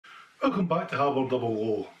Welcome back to Harbour Double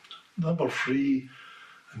O, number 3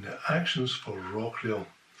 in the Actions for Rocrail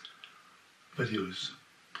videos.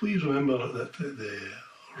 Please remember that the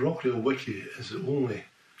Rocrail Wiki is the only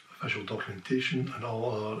official documentation and all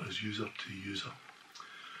other is user to user.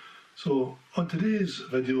 So on today's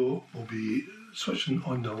video we'll be switching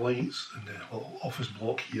on the lights in the little office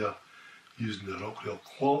block here using the Rocrail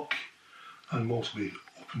clock, and we'll also be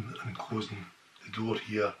opening and closing the door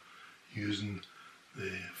here using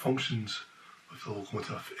the functions of the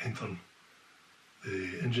locomotive entering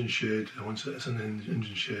the engine shed, and once it's in the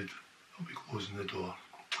engine shed I'll be closing the door.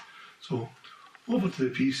 So over to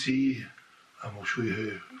the PC and we'll show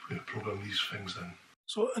you how we program these things in.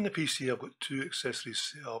 So in the PC I've got two accessories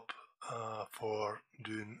set up for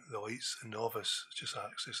doing the lights in the office. It's just an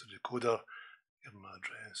accessory recorder, give them my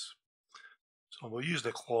address. So we'll use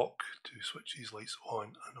the clock to switch these lights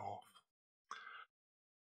on and off.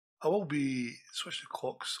 I will be switching the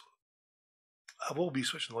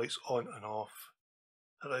lights on and off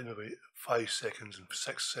around about 5 seconds and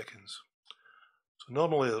 6 seconds. So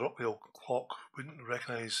normally the Rocrail clock wouldn't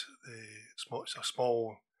recognise it's a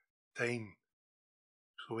small time,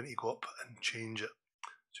 so we need to go up and change it.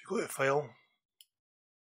 So you go to File,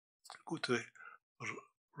 go to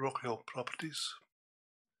Rocrail Properties,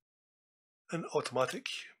 in Automatic,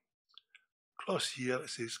 across here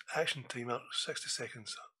it says Action Timer 60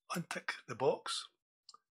 seconds. Untick the box,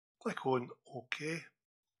 click on OK.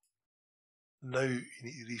 Now you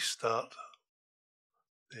need to restart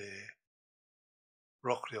the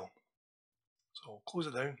Rocrail. So I'll close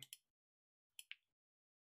it down.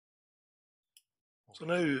 So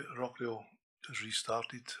now Rocrail is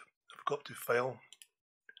restarted. I've got to File,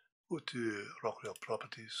 go to Rocrail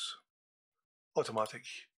Properties,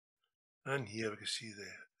 Automatic, and in here we can see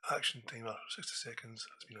the Action Timer 60 seconds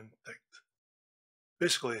has been unticked.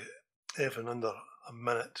 Basically, anything under a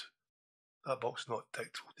minute, that box not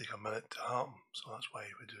ticked will take a minute to happen, so that's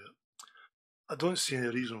why we do it. I don't see any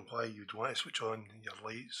reason why you'd want to switch on your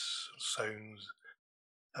lights, sounds,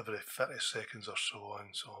 every 30 seconds or so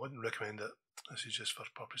on, so I wouldn't recommend it. This is just for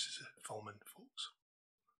purposes of filming, folks.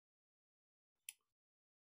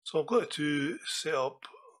 So I've got to set up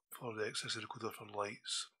for the accessory recorder for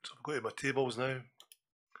lights. So I've got to my tables now,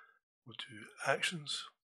 go to Actions,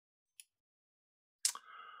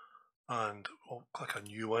 and we'll click a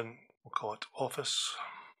new one, we'll call it Office.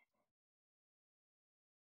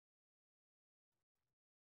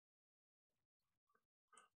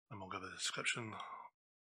 And we'll give it a description,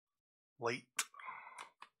 Light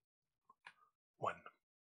 1.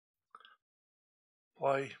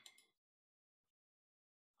 Apply.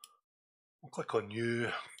 We'll click on New.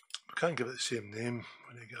 We can't give it the same name,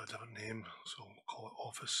 we need to get a different name, so we'll call it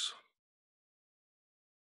Office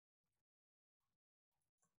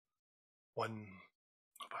 1.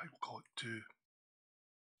 We'll call it 2.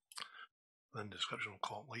 Then description, we'll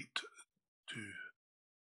call it Light 2.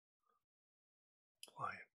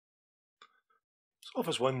 Apply. So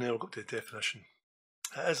Office 1 there, we'll go to the definition.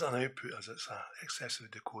 It is an output as it's an accessory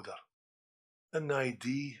decoder. In the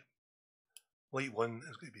ID, Light 1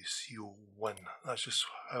 is going to be CO1. That's just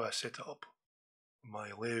how I set it up.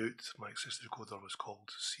 My layout, my accessory decoder was called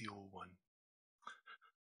CO1.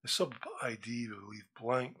 The sub ID we will leave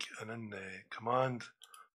blank, and in the command,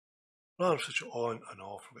 rather than switch it on and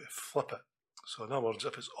off, we're going to flip it. So in other words,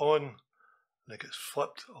 if it's on and it gets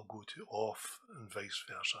flipped, I'll go to off and vice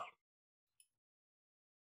versa.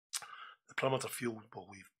 The parameter field we'll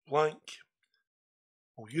leave blank.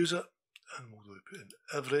 We'll use it and we'll put in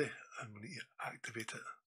every, and we need to activate it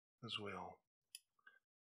as well.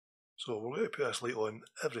 So we're going to put this light on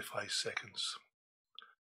every 5 seconds.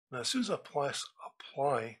 Now as soon as I press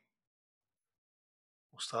apply,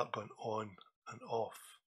 we'll start going on and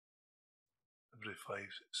off every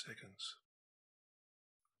 5 seconds,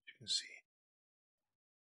 as you can see.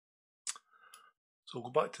 So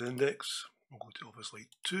we'll go back to the index, we'll go to Office Light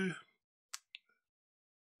 2,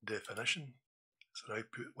 definition, it's an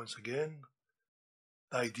output once again.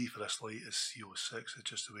 The ID for this light is CO6, it's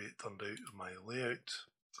just the way it turned out in my layout.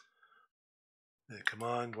 The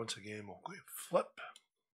command, once again, we'll go to flip.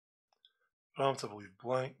 Parameter will leave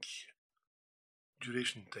blank.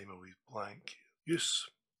 Duration timer will leave blank. Use.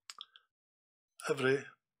 Every.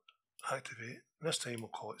 Activate. And this time we'll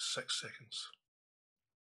call it 6 seconds.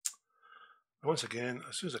 And once again,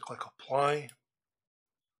 as soon as I click apply,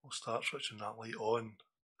 we'll start switching that light on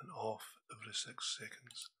and off every 6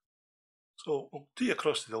 seconds. So we'll take you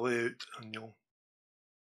across to the layout and you'll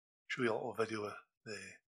show you a little video of the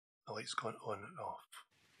lights going on and off.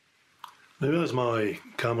 Now there's my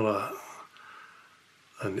camera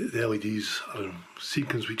and the LEDs are in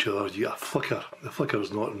sequence with each other. You get a flicker. The flicker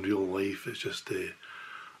is not in real life, it's just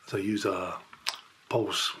as I use a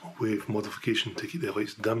pulse wave modification to keep the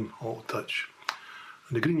lights dim all the touch.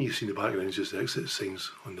 And the green you see in the background is just the exit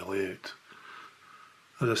signs on the layout.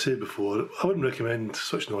 As I said before, I wouldn't recommend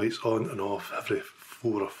switching the lights on and off every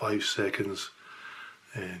 4 or 5 seconds.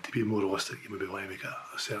 To be more realistic, you maybe want to make it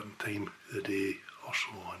a certain time of the day or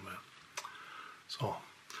so on. So,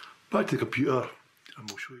 back to the computer and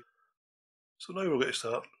we'll show you. So now we're going to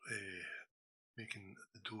start making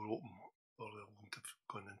the door open for the locomotive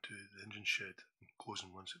going into the engine shed and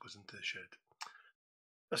closing once it goes into the shed.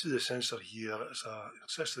 This is the sensor here. It's an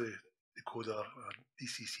accessory decoder, a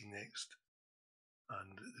DCC next,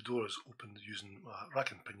 and the door is opened using a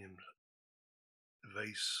rack and pinion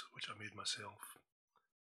device which I made myself.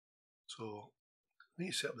 So I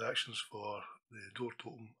need to set up the actions for the door to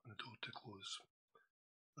open and the door to close.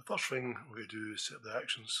 The first thing we're going to do is set up the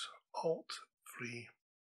actions. Alt, free.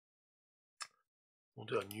 We'll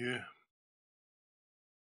do a new.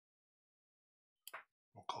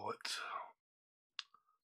 We'll call it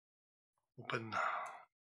open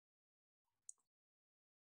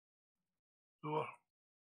door.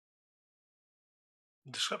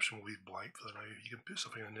 The description will leave blank for now. You can put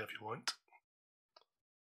something in there if you want.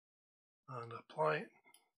 And apply.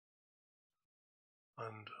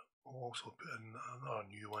 And we'll also put in another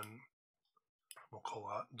new one. We'll call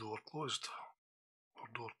that door closed or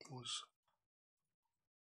door close.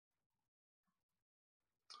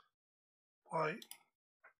 Apply.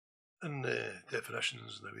 In the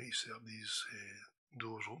definitions, now we need to set up these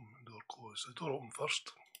doors open and door close. The door open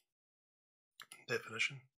first.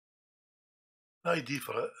 Definition. The ID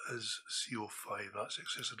for it is CO5, that's the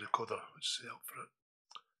accessory recorder which is set up for it.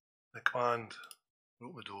 The command to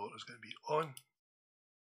open the door is going to be on.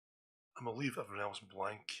 I'm going to leave everything else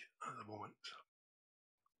blank at the moment.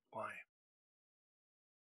 Apply.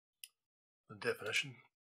 The definition.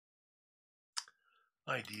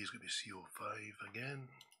 ID is going to be CO5 again.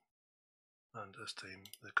 And this time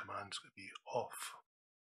the command is going to be off.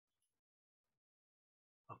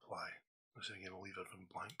 Apply. This again will leave everything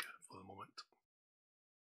blank for the moment.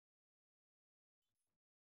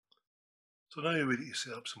 So now we need to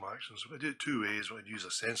set up some actions. We're going to do it two ways. We're going to use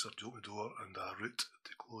a sensor to open the door and a root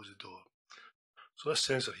to close the door. So this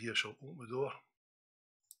sensor here shall open the door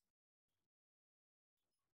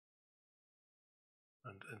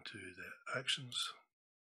and into the actions.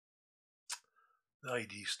 The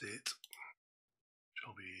ID state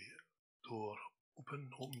shall be door open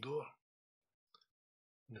door.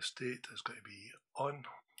 And the state is going to be on.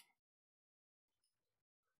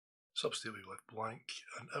 Substate will be left blank,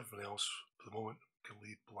 and everything else for the moment can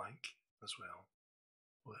leave blank as well.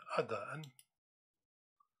 We'll add that in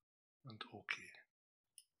and OK.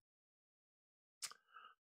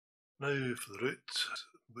 Now for the root,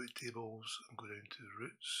 go to tables and go down to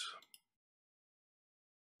roots.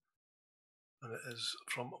 And it is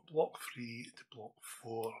from block 3 to block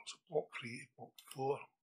 4. So block 3 to block 4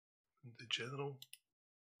 into general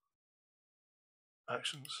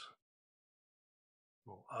actions.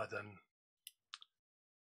 We'll add in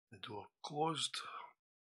the door closed,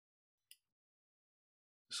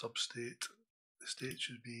 the substate, the state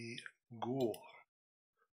should be go.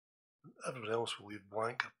 Everything else will leave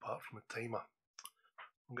blank apart from the timer.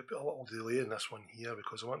 I'm going to put a little delay in this one here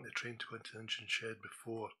because I want the train to go into the engine shed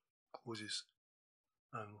before it closes.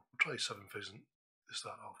 And we'll try 7,000 to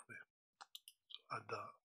start off with. So add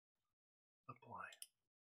that, apply.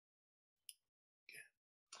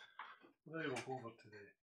 Now we'll go over to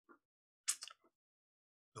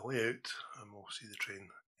the layout and we'll see the train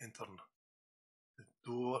entering the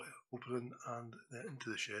door, opening and then into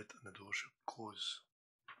the shed, and the door should close.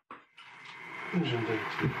 Engine down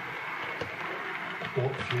to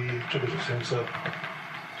block 3, triggers the sensor,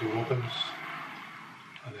 door opens,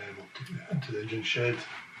 and then we'll take it into the engine shed.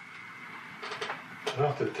 And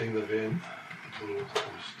after the time of the event, the door will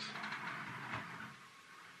close.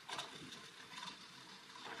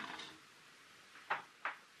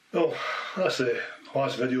 Well, that's the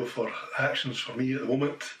last video for actions for me at the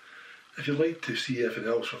moment. If you'd like to see anything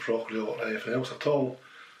else with Rocrail or anything else at all,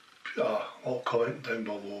 put a little comment down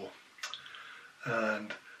below.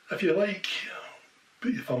 And if you like,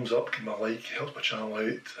 put your thumbs up, give me a like, helps my channel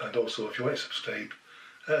out. And also if you want to subscribe,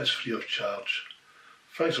 it is free of charge.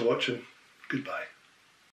 Thanks for watching, goodbye.